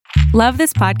Love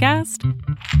this podcast?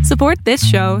 Support this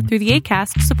show through the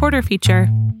Acast supporter feature.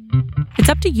 It's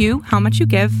up to you how much you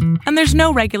give, and there's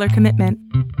no regular commitment.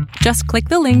 Just click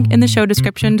the link in the show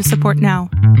description to support now.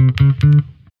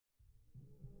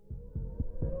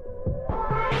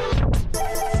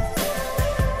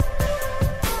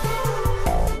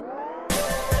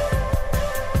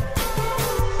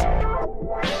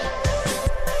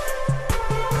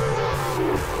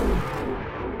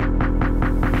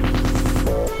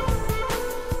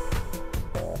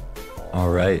 All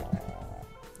right.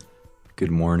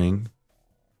 Good morning,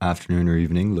 afternoon, or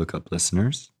evening, Look Up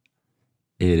listeners.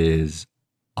 It is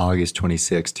August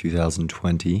 26,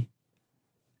 2020,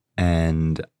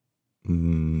 and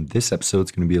this episode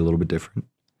is going to be a little bit different.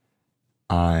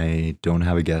 I don't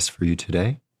have a guest for you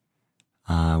today.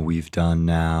 We've done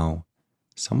now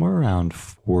somewhere around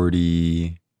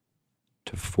 40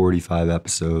 to 45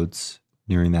 episodes,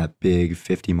 nearing that big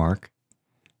 50 mark.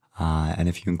 And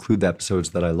if you include the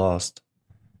episodes that I lost,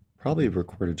 probably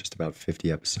recorded just about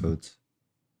 50 episodes.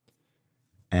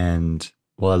 And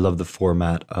while I love the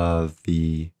format of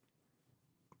the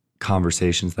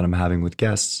conversations that I'm having with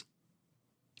guests,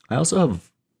 I also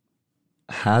have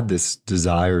had this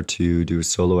desire to do a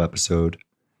solo episode.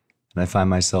 And I find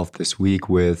myself this week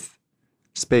with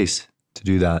space to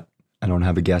do that. I don't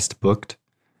have a guest booked.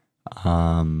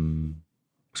 I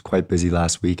was quite busy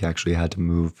last week. Actually, I had to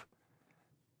move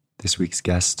this week's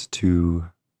guest to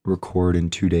record in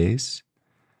 2 days.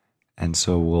 And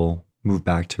so we'll move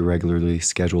back to regularly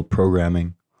scheduled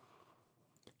programming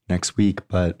next week.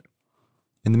 But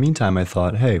in the meantime, I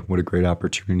thought, hey, what a great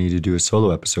opportunity to do a solo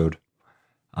episode.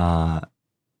 So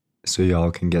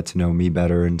y'all can get to know me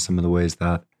better in some of the ways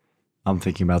that I'm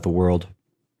thinking about the world.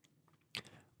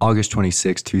 August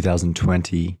 26,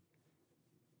 2020,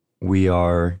 we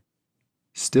are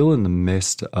still in the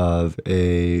midst of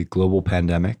a global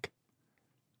pandemic.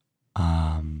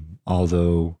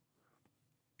 Although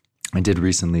I did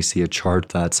recently see a chart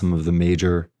that some of the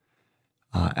major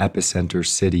epicenter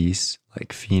cities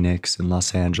like Phoenix and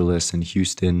Los Angeles and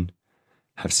Houston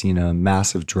have seen a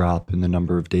massive drop in the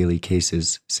number of daily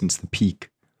cases since the peak,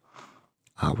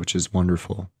 which is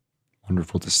wonderful.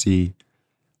 Wonderful to see.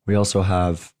 We also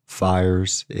have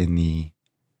fires in the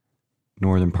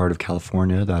northern part of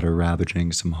California that are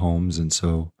ravaging some homes. And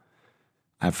so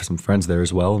I have some friends there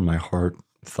as well. And my heart,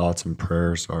 thoughts, and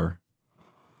prayers are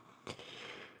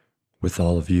with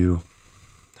all of you.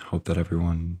 I hope that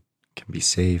everyone can be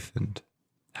safe and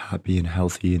happy and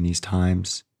healthy in these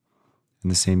times. And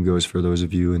the same goes for those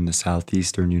of you in the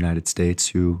southeastern United States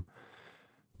who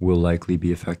will likely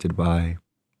be affected by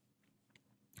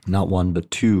not one, but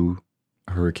two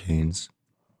hurricanes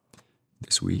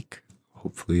this week.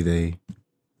 Hopefully they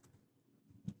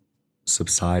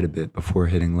subside a bit before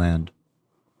hitting land.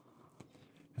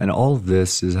 And all of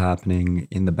this is happening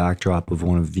in the backdrop of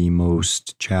one of the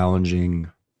most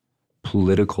challenging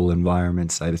political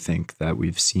environments, I think, that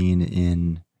we've seen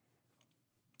in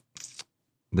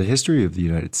the history of the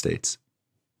United States.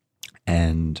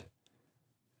 And,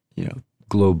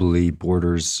 globally,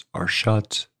 borders are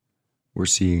shut. We're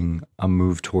seeing a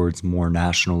move towards more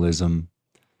nationalism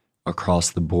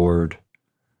across the board.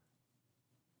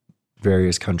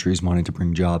 Various countries wanting to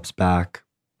bring jobs back.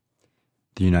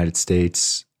 The United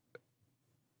States,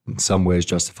 in some ways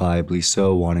justifiably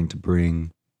so, wanting to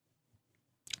bring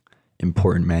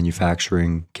important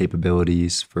manufacturing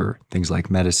capabilities for things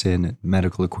like medicine and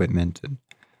medical equipment and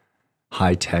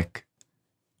high-tech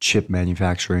chip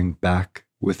manufacturing back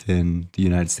within the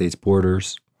United States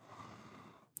borders.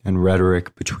 And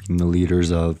rhetoric between the leaders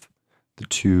of the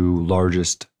two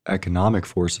largest economic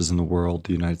forces in the world,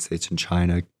 the United States and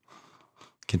China,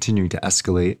 continuing to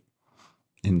escalate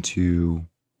into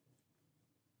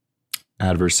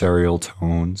adversarial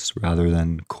tones rather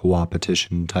than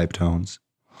co-opetition type tones.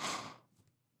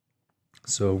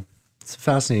 So it's a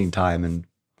fascinating time, and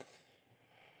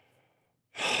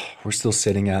we're still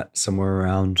sitting at somewhere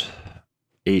around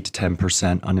 8 to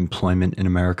 10% unemployment in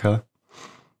America.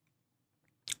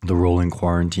 The rolling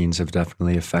quarantines have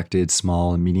definitely affected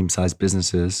small and medium-sized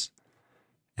businesses.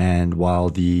 And while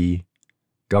the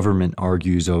government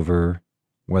argues over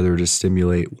whether to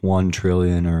stimulate $1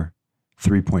 trillion or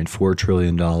 $3.4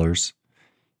 trillion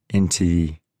into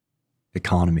the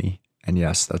economy. And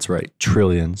yes, that's right,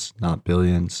 trillions, not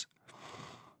billions.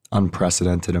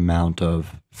 Unprecedented amount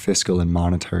of fiscal and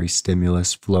monetary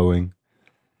stimulus flowing.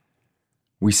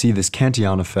 We see this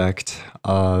Cantillon effect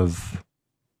of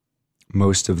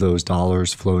most of those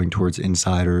dollars flowing towards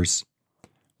insiders,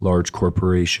 large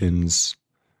corporations,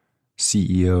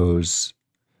 CEOs,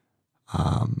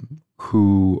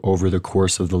 who over the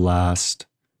course of the last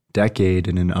decade,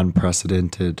 in an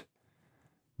unprecedented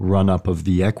run-up of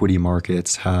the equity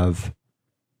markets, have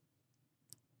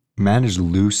managed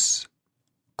loose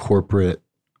corporate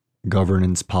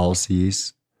governance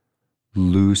policies,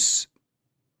 loose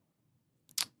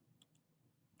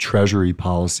treasury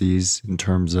policies in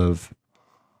terms of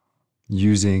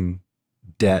using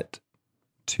debt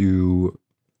to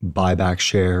buy back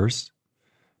shares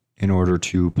in order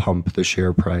to pump the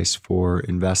share price for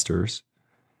investors.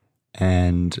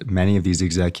 And many of these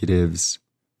executives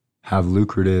have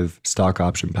lucrative stock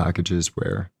option packages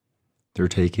where they're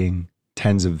taking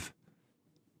tens of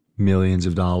millions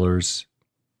of dollars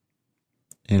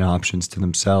in options to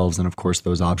themselves. And of course,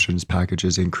 those options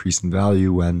packages increase in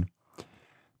value when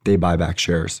they buy back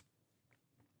shares.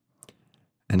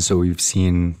 And so we've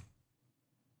seen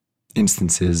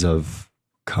instances of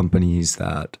companies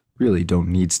that really don't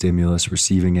need stimulus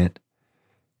receiving it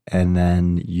and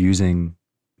then using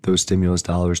those stimulus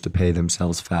dollars to pay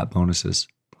themselves fat bonuses.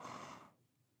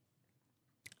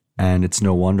 And it's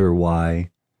no wonder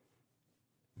why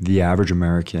the average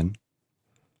American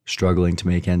struggling to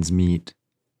make ends meet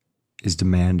is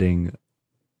demanding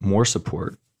more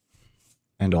support,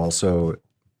 and also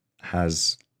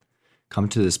has come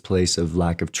to this place of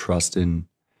lack of trust in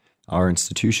our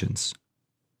institutions.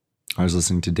 I was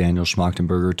listening to Daniel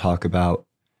Schmachtenberger talk about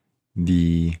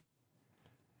the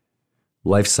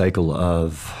life cycle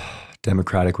of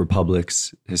democratic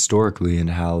republics historically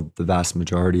and how the vast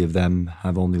majority of them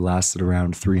have only lasted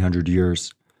around 300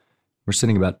 years. We're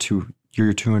sitting about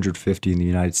year 250 in the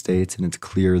United States, and it's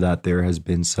clear that there has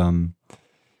been some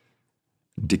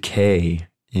decay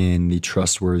in the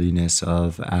trustworthiness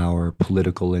of our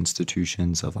political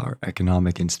institutions, of our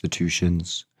economic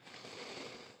institutions.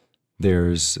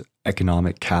 There's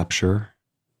economic capture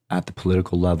at the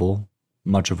political level,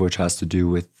 much of which has to do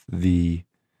with the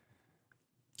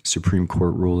Supreme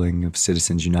Court ruling of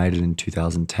Citizens United in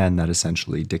 2010 that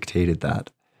essentially dictated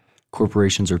that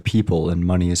corporations are people and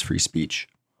money is free speech.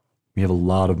 We have a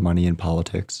lot of money in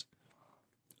politics,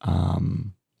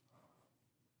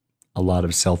 a lot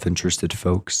of self-interested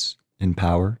folks in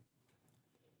power,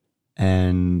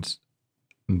 and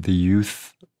the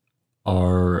youth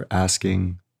are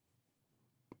asking,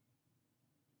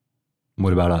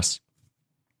 what about us?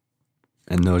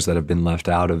 And those that have been left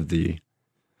out of the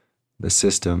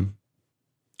system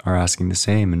are asking the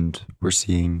same, and we're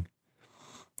seeing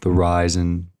the rise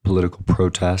in political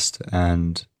protest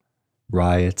and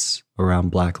riots around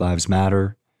Black Lives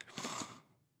Matter,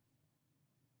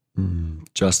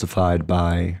 justified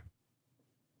by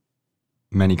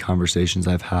many conversations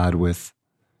I've had with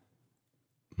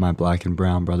my Black and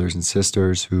brown brothers and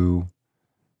sisters who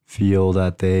feel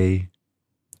that they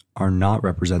are not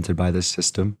represented by this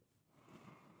system.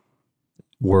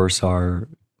 Worse, are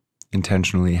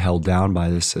intentionally held down by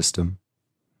this system.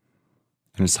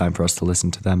 And it's time for us to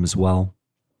listen to them as well,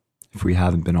 if we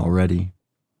haven't been already.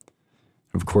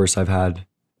 Of course, I've had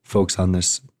folks on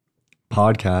this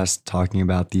podcast talking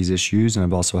about these issues, and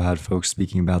I've also had folks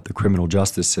speaking about the criminal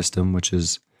justice system, which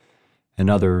is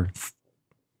another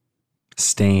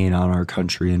stain on our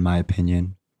country, in my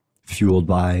opinion, fueled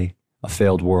by a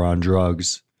failed war on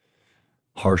drugs,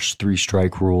 harsh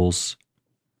 3-strike rules,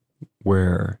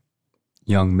 where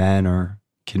young men are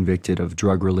convicted of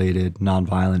drug-related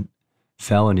nonviolent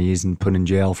felonies and put in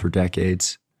jail for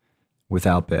decades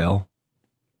without bail.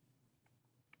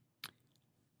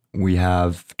 We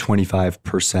have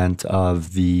 25%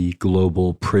 of the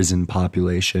global prison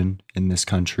population in this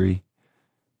country,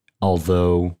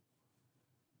 although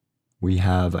we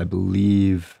have, I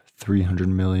believe, 300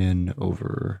 million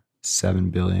over 7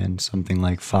 billion, something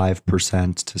like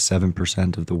 5% to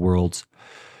 7% of the world's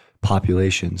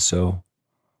population. So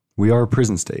we are a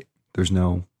prison state. There's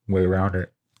no way around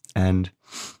it. And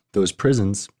those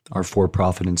prisons are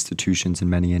for-profit institutions in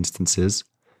many instances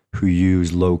who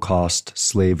use low-cost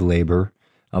slave labor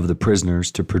of the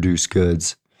prisoners to produce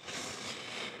goods,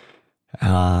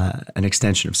 an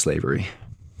extension of slavery.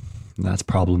 And that's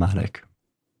problematic,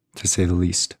 to say the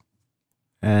least.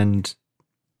 And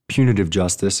punitive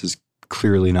justice is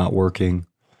clearly not working.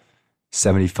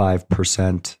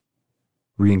 75%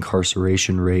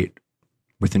 reincarceration rate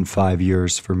within 5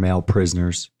 years for male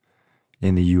prisoners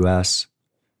in the U.S.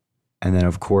 And then,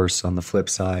 of course, on the flip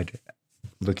side,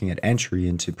 looking at entry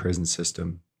into prison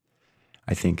system,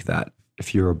 I think that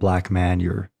if you're a Black man,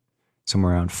 you're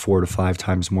somewhere around 4 to 5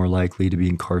 times more likely to be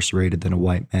incarcerated than a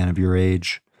white man of your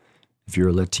age. If you're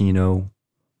a Latino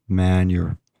man,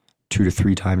 you're 2 to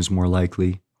 3 times more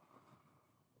likely.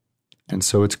 And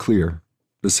so it's clear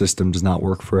the system does not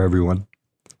work for everyone.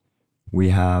 We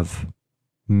have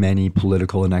many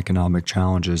political and economic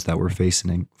challenges that we're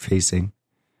facing,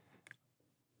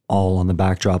 all on the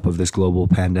backdrop of this global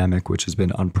pandemic, which has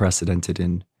been unprecedented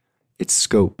in its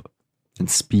scope and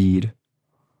speed,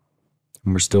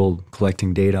 and we're still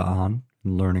collecting data on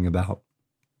and learning about.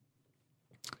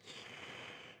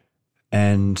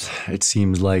 And it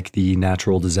seems like the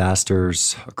natural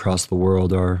disasters across the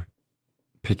world are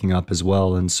picking up as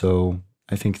well. And so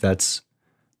I think that's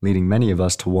leading many of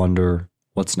us to wonder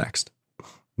what's next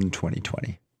in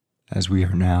 2020, as we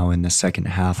are now in the second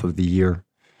half of the year,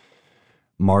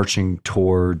 marching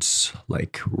towards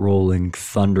like rolling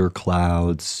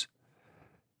thunderclouds,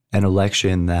 an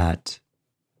election that,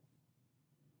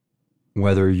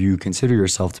 whether you consider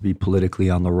yourself to be politically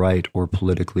on the right or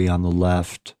politically on the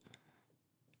left,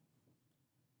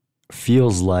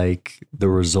 feels like the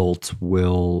result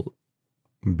will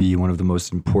be one of the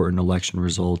most important election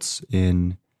results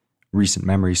in recent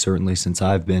memory, certainly since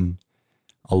I've been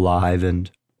alive.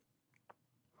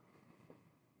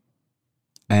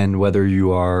 And whether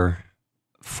you are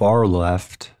far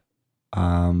left,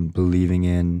 believing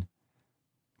in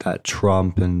that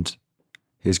Trump and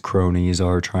his cronies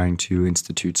are trying to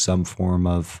institute some form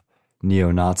of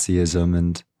neo-Nazism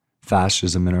and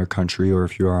fascism in our country, or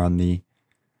if you are on the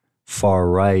far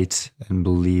right and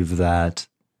believe that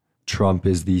Trump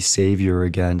is the savior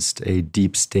against a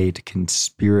deep state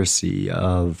conspiracy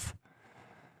of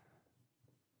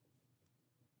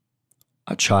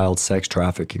a child sex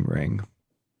trafficking ring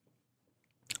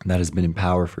that has been in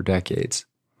power for decades.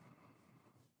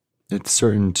 It's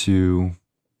certain to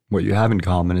what you have in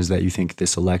common is that you think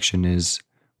this election is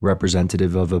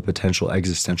representative of a potential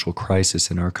existential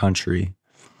crisis in our country.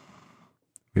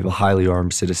 We have a highly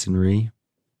armed citizenry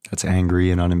that's angry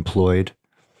and unemployed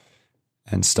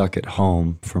and stuck at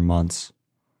home for months.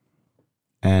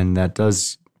 And that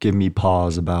does give me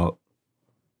pause about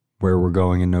where we're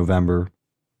going in November.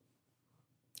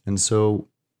 And so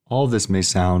all of this may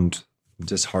sound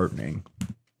disheartening,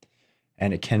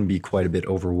 and it can be quite a bit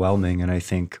overwhelming. And I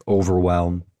think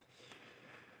overwhelm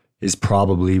is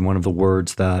probably one of the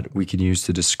words that we can use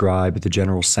to describe the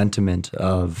general sentiment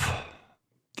of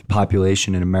the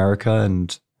population in America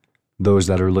and those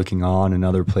that are looking on in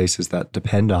other places that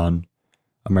depend on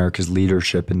America's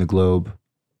leadership in the globe.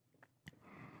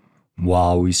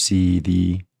 While we see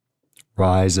the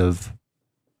rise of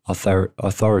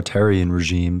authoritarian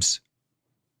regimes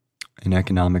in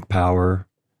economic power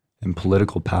and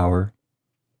political power.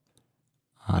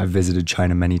 I've visited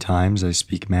China many times. I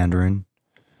speak Mandarin.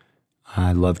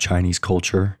 I love Chinese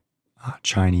culture.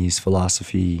 Chinese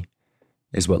philosophy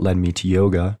is what led me to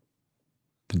yoga.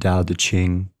 The Tao Te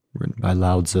Ching, written by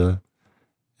Lao Tzu,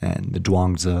 and the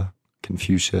Zhuangzi,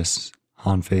 Confucius,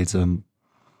 Han Feizi,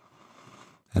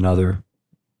 and other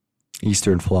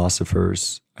Eastern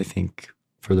philosophers. I think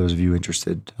for those of you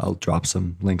interested, I'll drop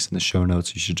some links in the show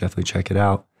notes. You should definitely check it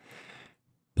out.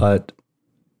 But,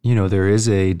 you know, there is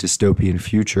a dystopian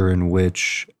future in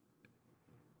which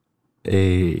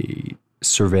a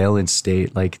surveillance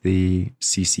state like the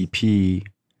CCP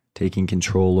taking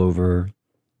control over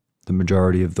the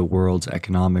majority of the world's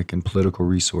economic and political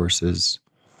resources,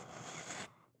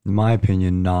 in my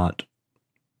opinion, not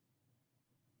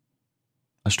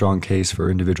a strong case for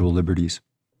individual liberties.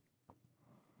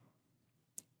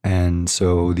 And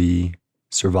so the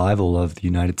survival of the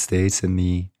United States and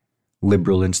the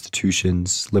liberal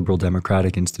institutions, liberal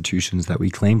democratic institutions that we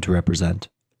claim to represent,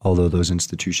 although those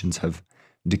institutions have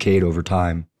decayed over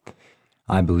time,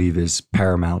 I believe is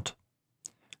paramount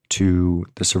to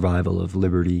the survival of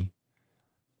liberty,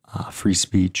 free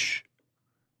speech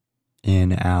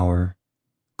in our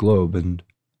globe. And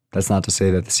that's not to say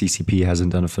that the CCP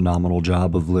hasn't done a phenomenal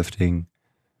job of lifting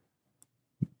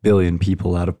billion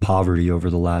people out of poverty over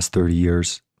the last 30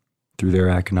 years through their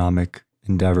economic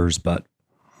endeavors, but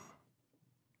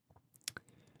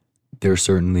there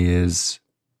certainly is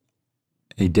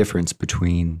a difference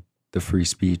between the free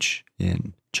speech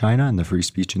in China and the free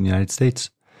speech in the United States,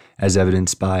 as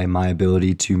evidenced by my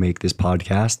ability to make this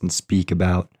podcast and speak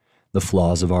about the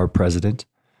flaws of our president.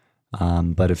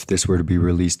 But if this were to be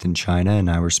released in China and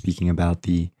I were speaking about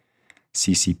the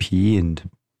CCP and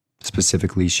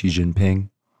specifically Xi Jinping,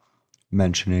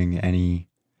 mentioning any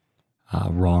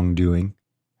wrongdoing,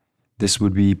 this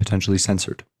would be potentially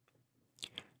censored.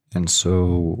 And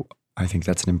so I think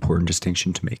that's an important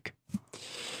distinction to make.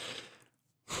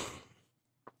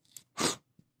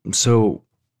 So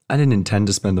I didn't intend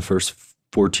to spend the first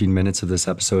 14 minutes of this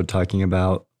episode talking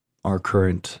about our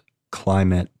current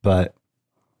climate, but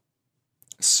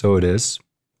so it is.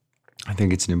 I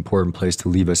think it's an important place to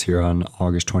leave us here on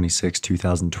August 26,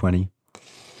 2020.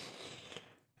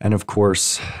 And of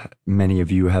course, many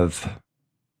of you have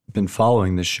been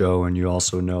following the show, and you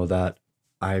also know that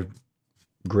I'm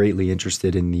greatly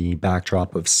interested in the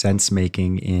backdrop of sense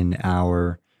making in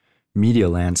our media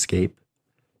landscape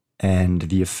and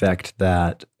the effect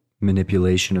that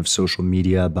manipulation of social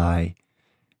media by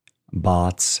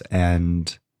bots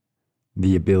and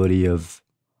the ability of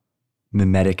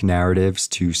mimetic narratives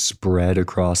to spread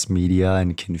across media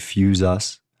and confuse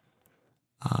us.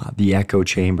 The echo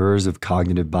chambers of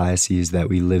cognitive biases that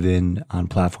we live in on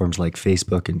platforms like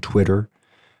Facebook and Twitter,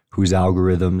 whose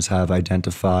algorithms have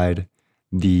identified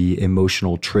the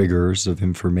emotional triggers of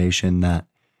information that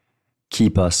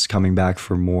keep us coming back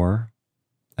for more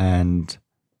and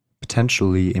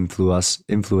potentially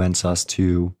influence us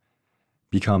to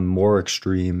become more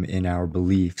extreme in our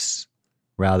beliefs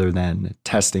rather than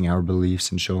testing our beliefs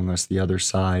and showing us the other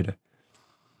side.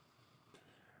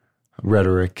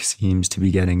 Rhetoric seems to be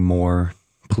getting more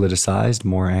politicized,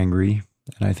 more angry,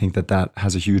 and I think that that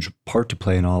has a huge part to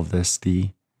play in all of this, the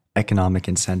economic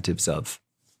incentives of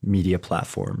media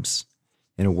platforms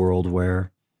in a world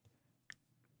where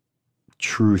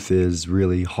truth is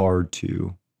really hard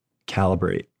to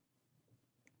calibrate.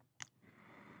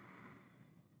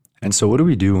 And so what do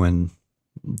we do when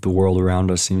the world around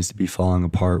us seems to be falling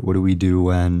apart? What do we do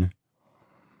when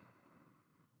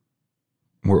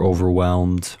we're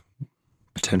overwhelmed,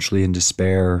 potentially in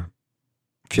despair,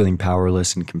 feeling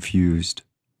powerless and confused?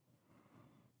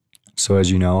 So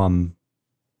as you know, I'm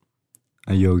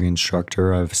a yoga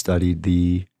instructor. I've studied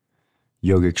the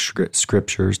yogic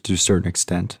scriptures to a certain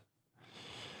extent.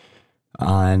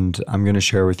 And I'm going to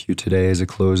share with you today as a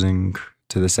closing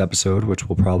to this episode, which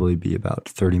will probably be about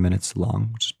 30 minutes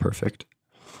long, which is perfect.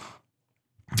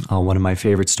 One of my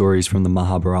favorite stories from the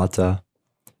Mahabharata.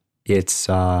 It's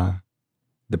the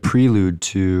prelude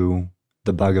to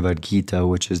the Bhagavad Gita,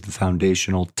 which is the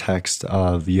foundational text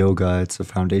of yoga. It's a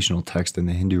foundational text in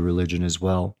the Hindu religion as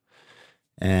well.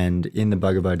 And in the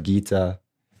Bhagavad Gita,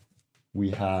 we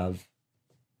have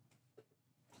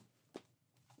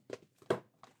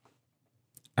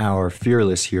our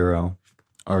fearless hero,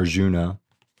 Arjuna,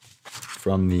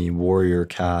 from the warrior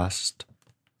caste,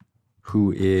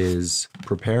 who is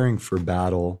preparing for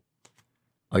battle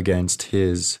against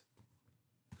his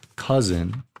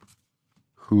cousin,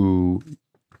 who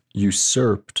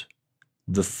usurped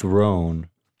the throne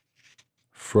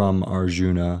from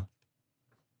Arjuna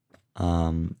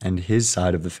and his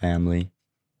side of the family.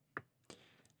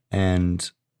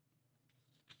 And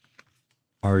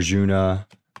Arjuna,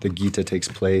 the Gita takes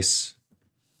place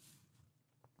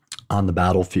on the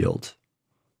battlefield,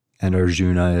 and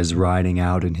Arjuna is riding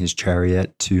out in his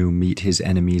chariot to meet his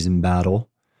enemies in battle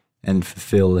and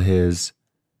fulfill his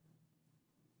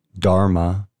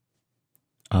dharma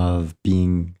of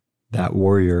being that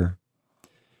warrior.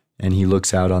 And he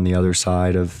looks out on the other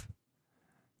side of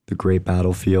the great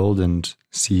battlefield and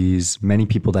sees many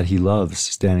people that he loves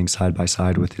standing side by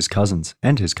side with his cousins,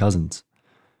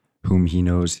 whom he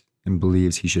knows and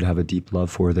believes he should have a deep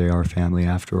love for. They are family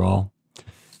after all.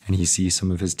 And he sees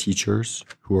some of his teachers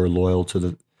who are loyal to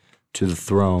the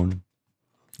throne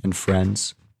and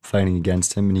friends fighting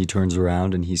against him. And he turns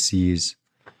around and he sees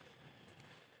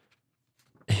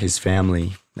his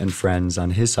family and friends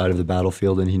on his side of the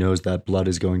battlefield. And he knows that blood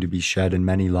is going to be shed and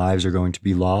many lives are going to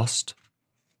be lost.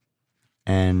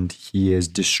 And he is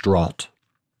distraught.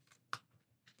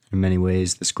 In many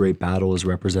ways, this great battle is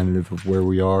representative of where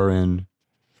we are in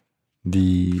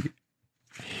the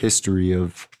history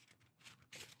of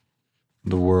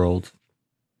the world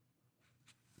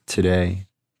today.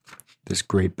 This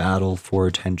great battle for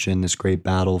attention, this great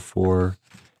battle for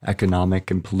economic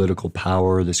and political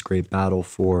power, this great battle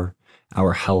for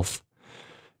our health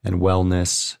and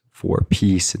wellness, for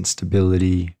peace and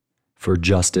stability, for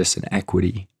justice and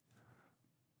equity.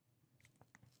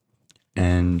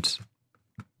 And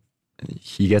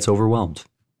he gets overwhelmed.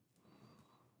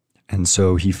 And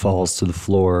so he falls to the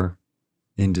floor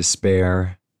in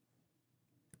despair,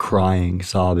 crying,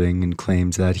 sobbing, and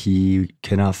claims that he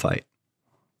cannot fight.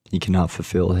 He cannot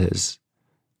fulfill his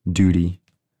duty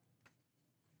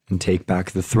and take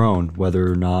back the throne,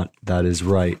 whether or not that is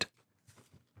right.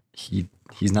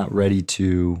 He's not ready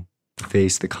to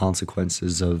face the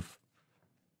consequences of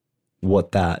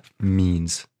what that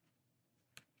means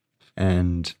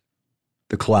and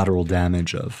the collateral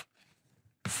damage of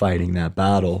fighting that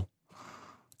battle.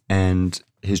 And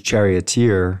his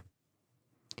charioteer,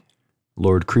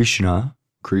 Lord Krishna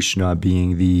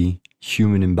being the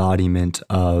human embodiment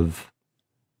of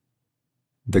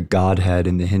the Godhead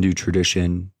in the Hindu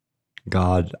tradition,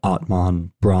 God,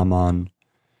 Atman, Brahman,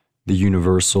 the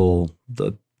universal,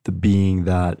 the being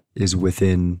that is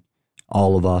within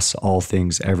all of us, all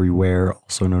things, everywhere,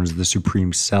 also known as the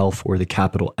Supreme Self or the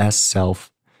capital S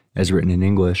Self, as written in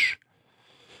English.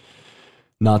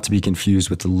 Not to be confused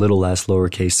with the little s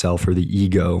lowercase self or the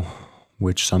ego,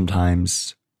 which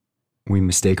sometimes we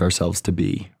mistake ourselves to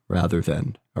be, rather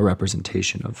than a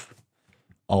representation of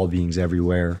all beings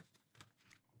everywhere.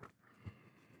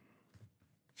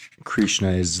 Krishna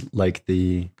is like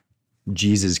the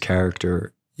Jesus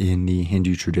character in the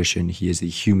Hindu tradition. He is the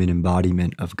human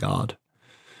embodiment of God.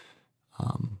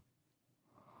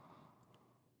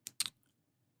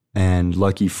 And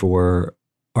lucky for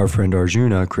our friend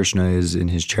Arjuna, Krishna is in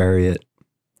his chariot,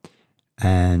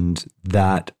 and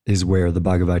that is where the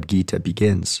Bhagavad Gita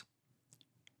begins.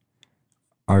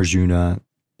 Arjuna,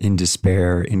 in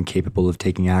despair, incapable of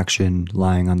taking action,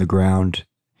 lying on the ground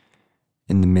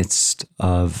in the midst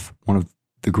of one of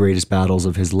the greatest battles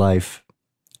of his life,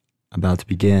 about to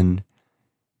begin,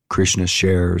 Krishna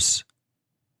shares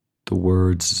the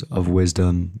words of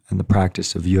wisdom and the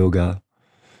practice of yoga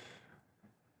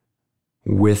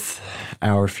with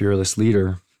our fearless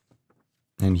leader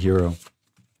and hero.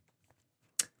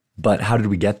 But how did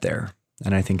we get there?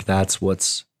 And I think that's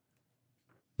what's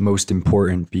most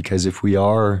important, because if we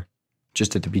are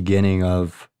just at the beginning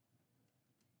of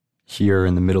here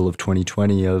in the middle of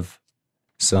 2020 of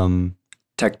some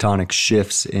tectonic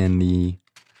shifts in the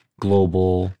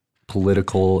global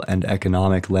political and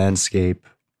economic landscape,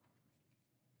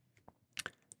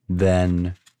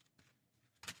 then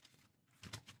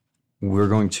we're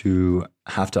going to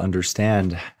have to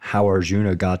understand how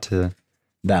Arjuna got to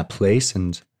that place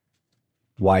and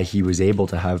why he was able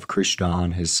to have Krishna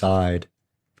on his side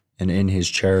and in his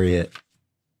chariot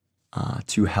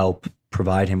to help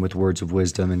provide him with words of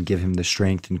wisdom and give him the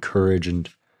strength and courage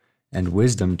and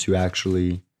wisdom to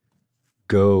actually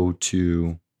go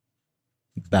to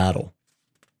battle.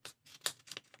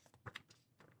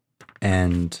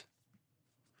 And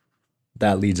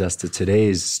that leads us to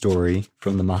today's story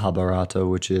from the Mahabharata,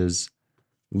 which is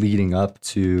leading up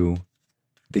to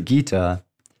the Gita.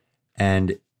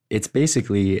 And it's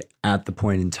basically at the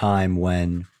point in time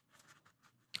when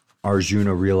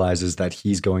Arjuna realizes that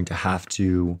he's going to have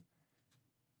to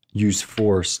use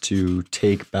force to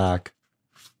take back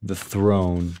the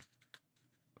throne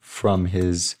from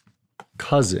his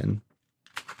cousin,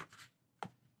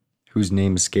 whose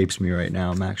name escapes me right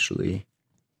now.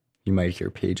 You might hear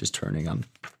pages turning. I'm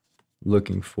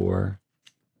looking for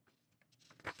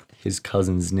his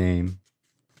cousin's name.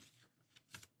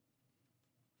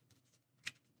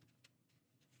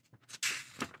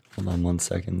 Hold on one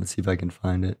second. Let's see if I can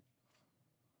find it.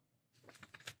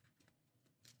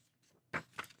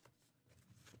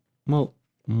 Well,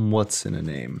 what's in a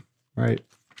name, right?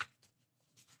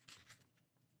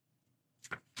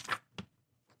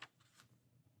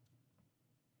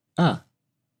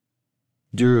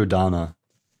 Duryodhana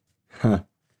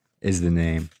is the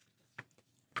name.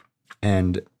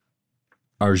 And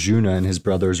Arjuna and his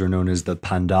brothers are known as the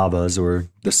Pandavas, or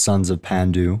the sons of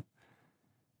Pandu.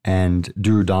 And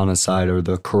Duryodhana's side are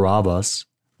the Kauravas.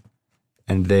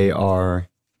 And they are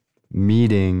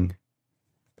meeting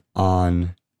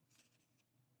on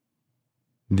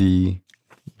the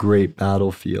great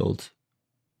battlefield.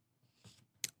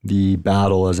 The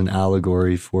battle as an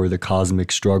allegory for the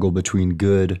cosmic struggle between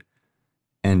good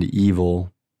and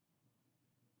evil,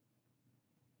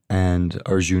 and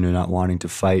Arjuna not wanting to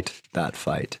fight that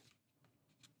fight.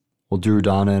 Well,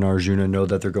 Duryodhana and Arjuna know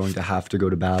that they're going to have to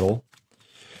go to battle.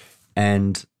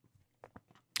 And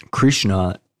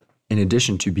Krishna, in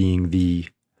addition to being the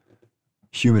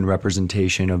human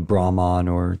representation of Brahman,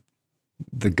 or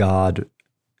the God,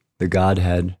 the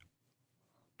Godhead,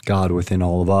 God within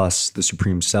all of us, the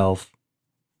Supreme Self,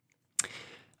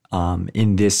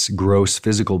 in this gross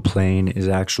physical plane is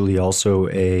actually also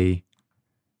a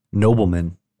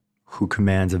nobleman who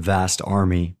commands a vast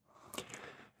army.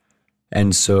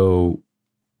 And so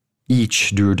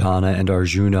each, Duryodhana and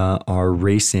Arjuna, are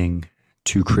racing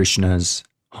to Krishna's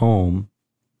home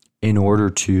in order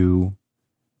to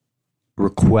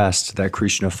request that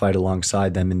Krishna fight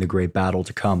alongside them in the great battle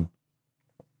to come.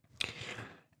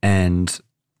 And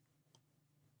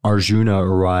Arjuna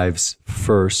arrives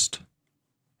first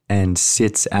and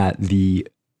sits at the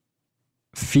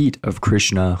feet of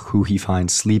Krishna, who he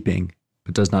finds sleeping,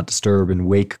 but does not disturb and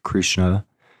wake Krishna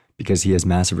because he has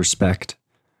massive respect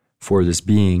for this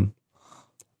being.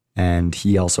 And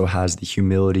he also has the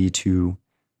humility to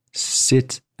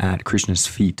sit at Krishna's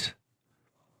feet,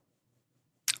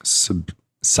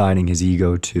 subsiding his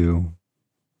ego to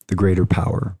the greater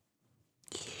power.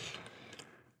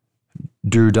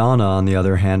 Duryodhana, on the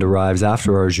other hand, arrives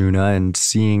after Arjuna, and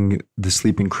seeing the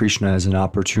sleeping Krishna as an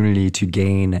opportunity to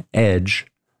gain edge,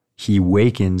 he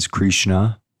wakens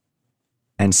Krishna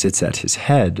and sits at his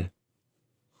head.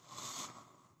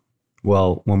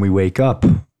 Well, when we wake up,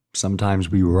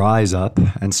 sometimes we rise up,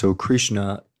 and so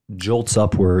Krishna jolts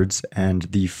upwards, and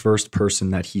the first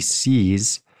person that he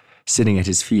sees sitting at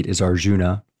his feet is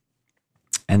Arjuna.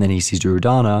 And then he sees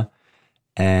Duryodhana,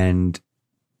 and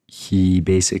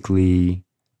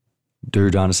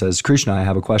Duryodhana says, Krishna, I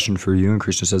have a question for you. And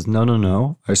Krishna says,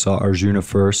 no. I saw Arjuna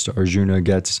first. Arjuna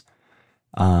gets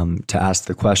to ask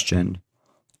the question.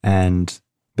 And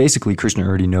basically, Krishna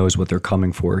already knows what they're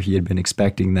coming for. He had been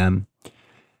expecting them.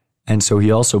 And so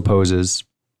he also poses,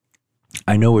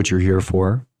 I know what you're here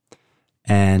for,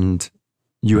 and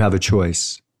you have a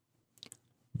choice.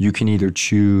 You can either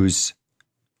choose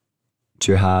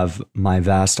to have my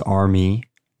vast army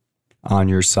on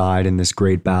your side in this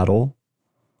great battle,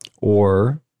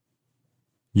 or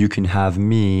you can have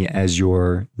me as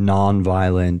your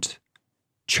non-violent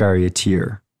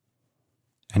charioteer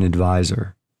and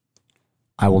advisor.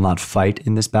 I will not fight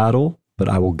in this battle, but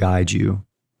I will guide you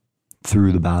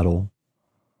through the battle.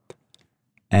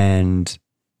 And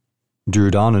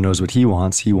Duryodhana knows what he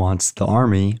wants. He wants the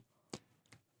army,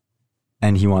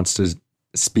 and he wants to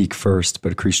speak first.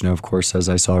 But Krishna, of course, says,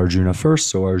 I saw Arjuna first,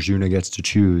 so Arjuna gets to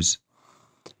choose.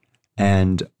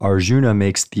 And Arjuna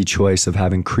makes the choice of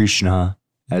having Krishna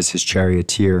as his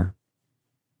charioteer.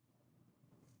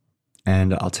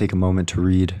 And I'll take a moment to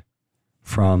read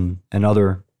from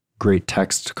another great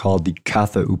text called the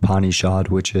Katha Upanishad,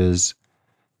 which is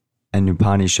an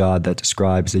Upanishad that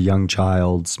describes a young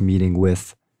child's meeting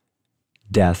with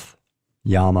death,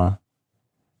 Yama.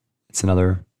 It's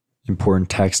another important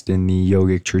text in the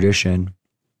yogic tradition.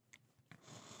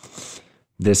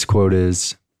 This quote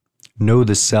is, know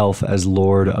the self as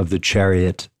lord of the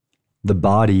chariot, the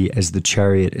body as the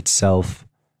chariot itself,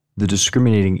 the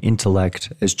discriminating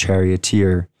intellect as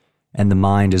charioteer, and the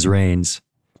mind as reins.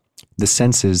 The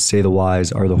senses, say the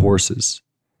wise, are the horses.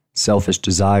 Selfish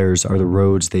desires are the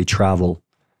roads they travel.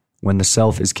 When the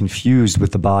self is confused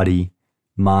with the body,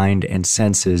 mind, and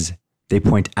senses, they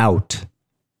point out.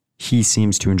 He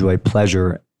seems to enjoy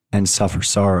pleasure and suffer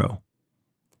sorrow.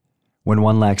 When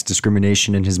one lacks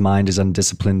discrimination and his mind is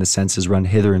undisciplined, the senses run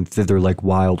hither and thither like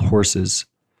wild horses.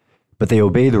 But they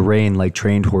obey the rein like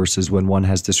trained horses when one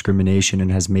has discrimination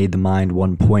and has made the mind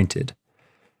one-pointed.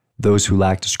 Those who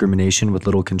lack discrimination with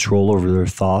little control over their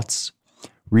thoughts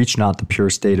reach not the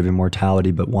pure state of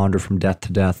immortality, but wander from death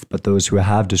to death. But those who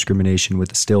have discrimination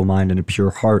with a still mind and a pure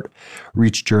heart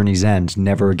reach journey's end,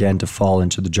 never again to fall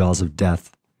into the jaws of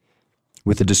death.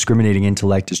 With a discriminating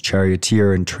intellect as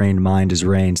charioteer and trained mind as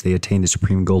reins, they attain the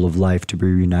supreme goal of life, to be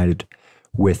reunited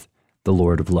with the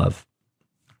Lord of love.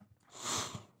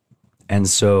 And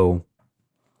so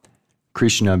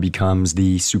Krishna becomes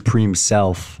the supreme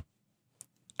self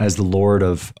as the lord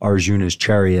of Arjuna's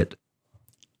chariot,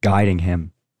 guiding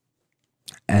him.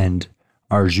 And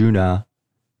Arjuna,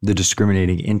 the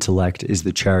discriminating intellect, is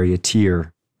the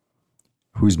charioteer,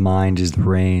 whose mind is the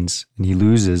reins, and he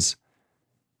loses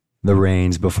the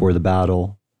reins before the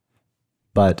battle.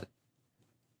 But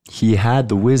he had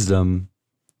the wisdom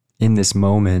in this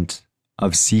moment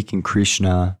of seeking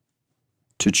Krishna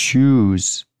to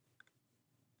choose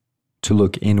to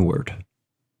look inward.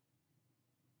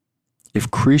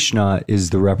 If Krishna is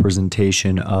the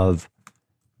representation of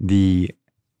the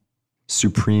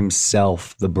supreme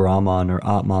self, the Brahman or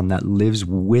Atman that lives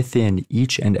within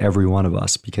each and every one of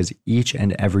us, because each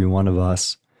and every one of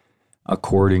us,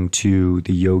 according to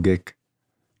the yogic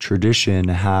tradition,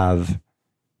 have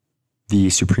the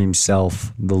supreme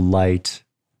self, the light,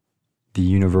 the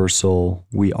universal.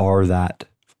 We are that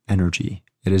energy.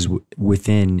 It is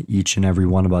within each and every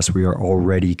one of us. We are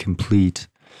already complete.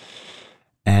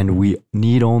 And we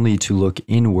need only to look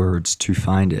inwards to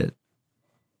find it.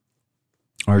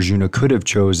 Arjuna could have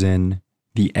chosen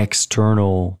the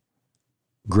external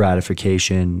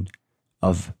gratification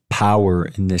of power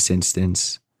in this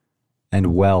instance,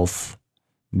 and wealth,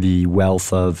 the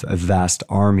wealth of a vast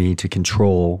army to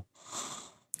control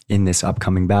in this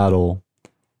upcoming battle.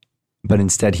 But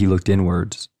instead he looked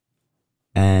inwards.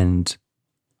 And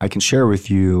I can share with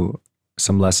you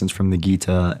some lessons from the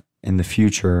Gita in the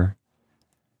future.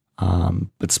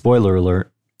 But spoiler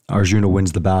alert, Arjuna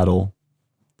wins the battle.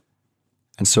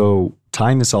 And so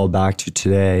tying this all back to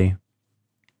today,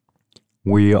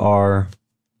 we are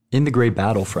in the great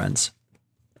battle, friends.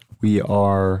 We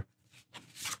are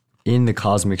in the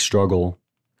cosmic struggle.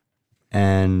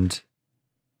 And,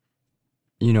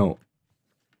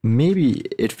 maybe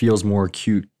it feels more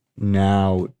acute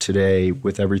now today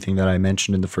with everything that I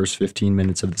mentioned in the first 15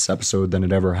 minutes of this episode than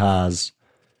it ever has.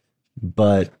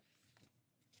 But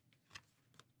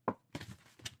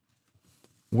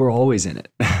we're always in it.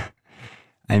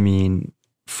 I mean,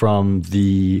 from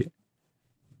the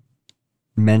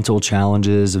mental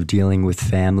challenges of dealing with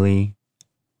family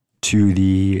to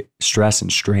the stress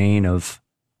and strain of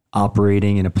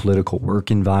operating in a political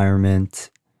work environment,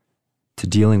 to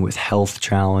dealing with health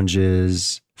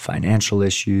challenges, financial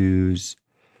issues,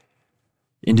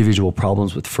 individual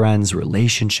problems with friends,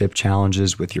 relationship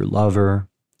challenges with your lover.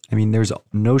 I mean, there's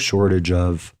no shortage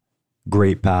of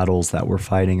great battles that we're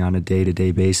fighting on a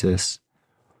day-to-day basis.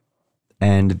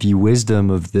 And the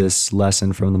wisdom of this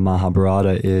lesson from the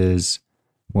Mahabharata is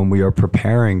when we are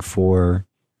preparing for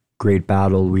great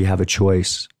battle, we have a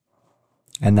choice.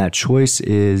 And that choice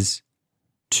is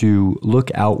to look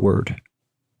outward,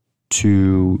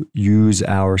 to use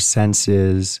our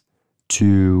senses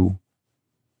to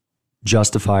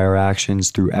justify our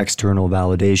actions through external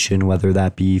validation, whether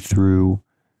that be through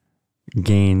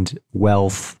gained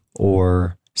wealth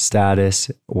or status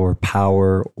or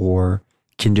power or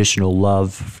conditional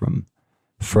love from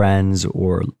friends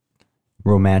or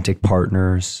romantic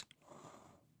partners.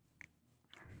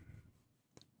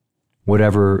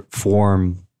 Whatever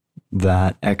form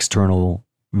that external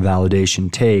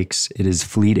validation takes, it is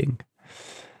fleeting.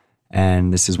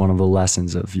 And this is one of the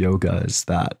lessons of yoga, is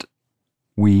that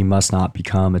we must not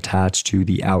become attached to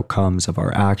the outcomes of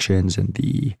our actions and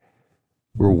the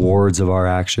rewards of our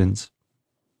actions.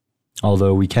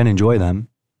 Although we can enjoy them,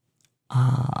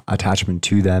 attachment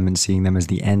to them and seeing them as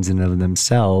the ends in and of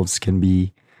themselves can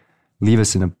leave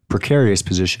us in a precarious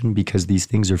position, because these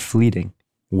things are fleeting.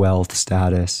 Wealth,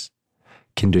 status,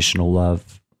 conditional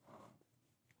love.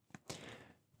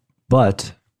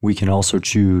 But we can also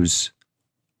choose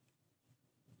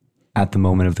at the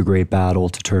moment of the great battle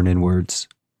to turn inwards,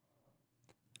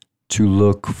 to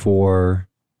look for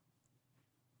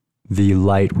the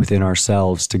light within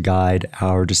ourselves to guide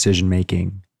our decision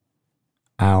making,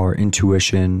 our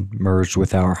intuition merged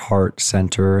with our heart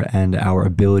center and our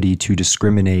ability to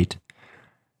discriminate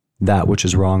that which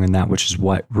is wrong and that which is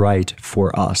right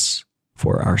for us,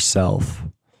 for ourself.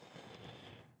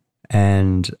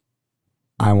 And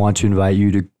I want to invite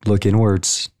you to look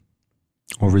inwards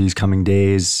over these coming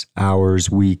days, hours,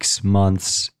 weeks,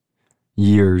 months,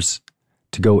 years,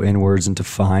 to go inwards and to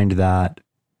find that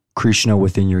Krishna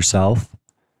within yourself,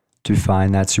 to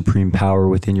find that supreme power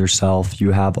within yourself. You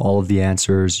have all of the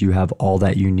answers. You have all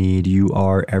that you need. You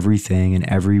are everything and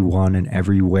everyone and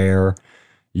everywhere.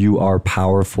 You are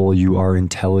powerful. You are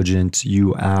intelligent.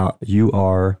 You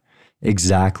are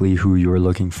exactly who you're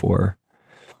looking for.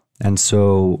 And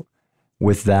so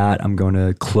with that, I'm going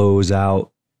to close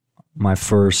out my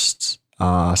first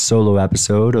solo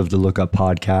episode of the Look Up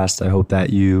podcast. I hope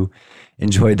that you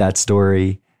enjoyed that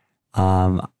story.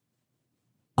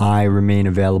 I remain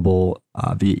available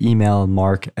via email,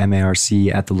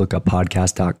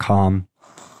 marc@thelookuppodcast.com.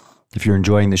 If you're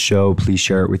enjoying the show, please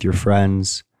share it with your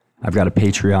friends. I've got a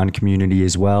Patreon community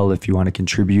as well if you want to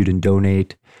contribute and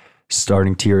donate.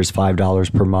 Starting tier is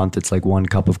 $5 per month. It's like 1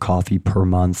 cup of coffee per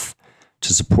month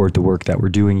to support the work that we're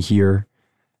doing here.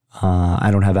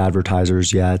 I don't have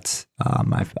advertisers yet.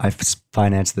 I've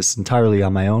financed this entirely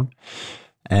on my own.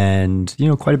 And,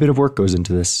 quite a bit of work goes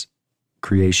into this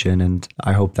creation, and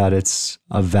I hope that it's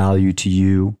of value to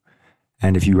you.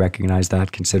 And if you recognize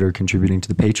that, consider contributing to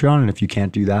the Patreon. And if you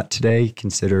can't do that today,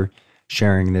 consider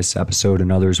sharing this episode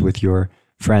and others with your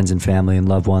friends and family and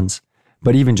loved ones.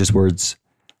 But even just words,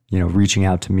 reaching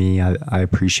out to me, I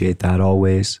appreciate that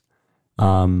always.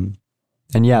 And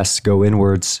yes, go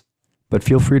inwards, but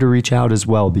feel free to reach out as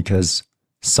well, because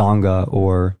Sangha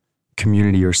or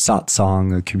community or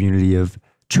satsang, a community of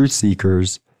truth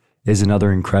seekers, is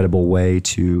another incredible way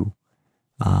to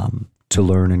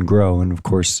learn and grow. And of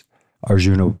course,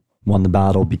 Arjuna won the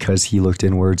battle because he looked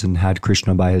inwards and had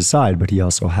Krishna by his side, but he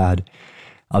also had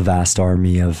a vast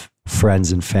army of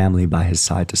friends and family by his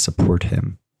side to support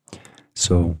him.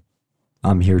 So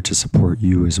I'm here to support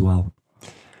you as well.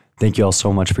 Thank you all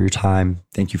so much for your time.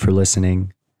 Thank you for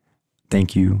listening.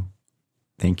 Thank you.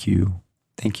 Thank you.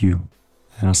 Thank you.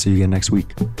 And I'll see you again next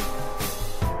week.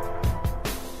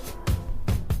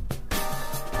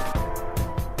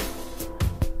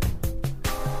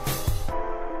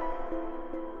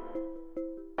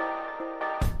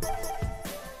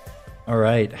 All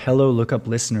right. Hello, Look Up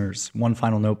listeners. One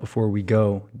final note before we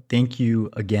go. Thank you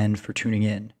again for tuning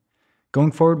in.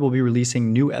 Going forward, we'll be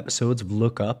releasing new episodes of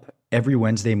Look Up every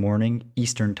Wednesday morning,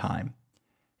 Eastern Time.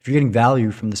 If you're getting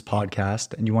value from this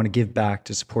podcast and you want to give back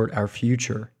to support our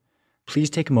future, please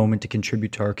take a moment to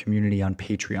contribute to our community on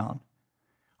Patreon.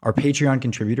 Our Patreon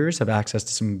contributors have access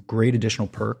to some great additional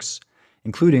perks,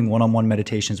 including one-on-one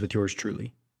meditations with yours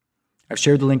truly. I've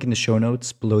shared the link in the show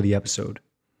notes below the episode.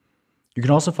 You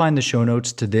can also find the show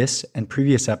notes to this and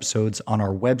previous episodes on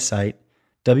our website,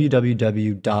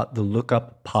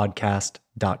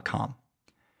 www.thelookuppodcast.com.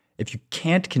 If you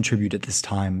can't contribute at this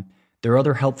time, there are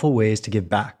other helpful ways to give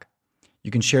back.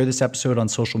 You can share this episode on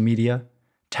social media,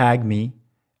 tag me,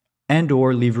 and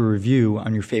or leave a review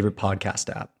on your favorite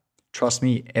podcast app. Trust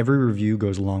me, every review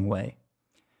goes a long way.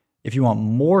 If you want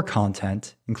more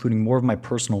content, including more of my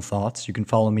personal thoughts, you can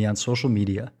follow me on social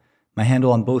media. My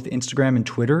handle on both Instagram and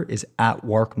Twitter is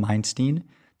 @WarkMeinstein,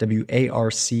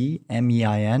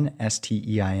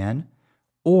 WarkMeinstein,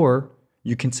 or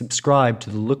you can subscribe to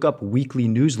the Lookup Weekly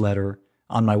newsletter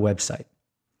on my website.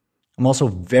 I'm also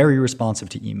very responsive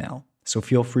to email, so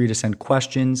feel free to send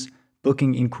questions,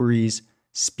 booking inquiries,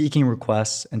 speaking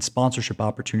requests, and sponsorship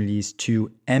opportunities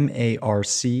to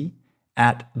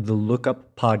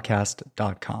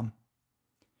marc@thelookuppodcast.com.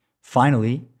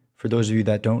 Finally, for those of you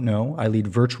that don't know, I lead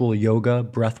virtual yoga,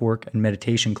 breathwork, and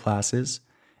meditation classes,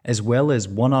 as well as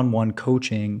one-on-one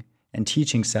coaching and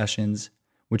teaching sessions,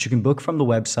 which you can book from the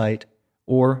website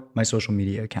or my social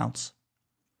media accounts.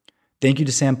 Thank you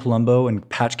to Sam Palumbo and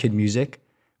Patch Kid Music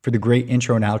for the great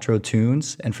intro and outro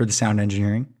tunes and for the sound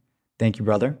engineering. Thank you,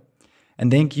 brother. And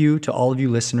thank you to all of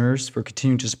you listeners for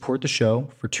continuing to support the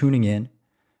show, for tuning in,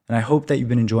 and I hope that you've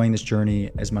been enjoying this journey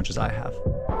as much as I have.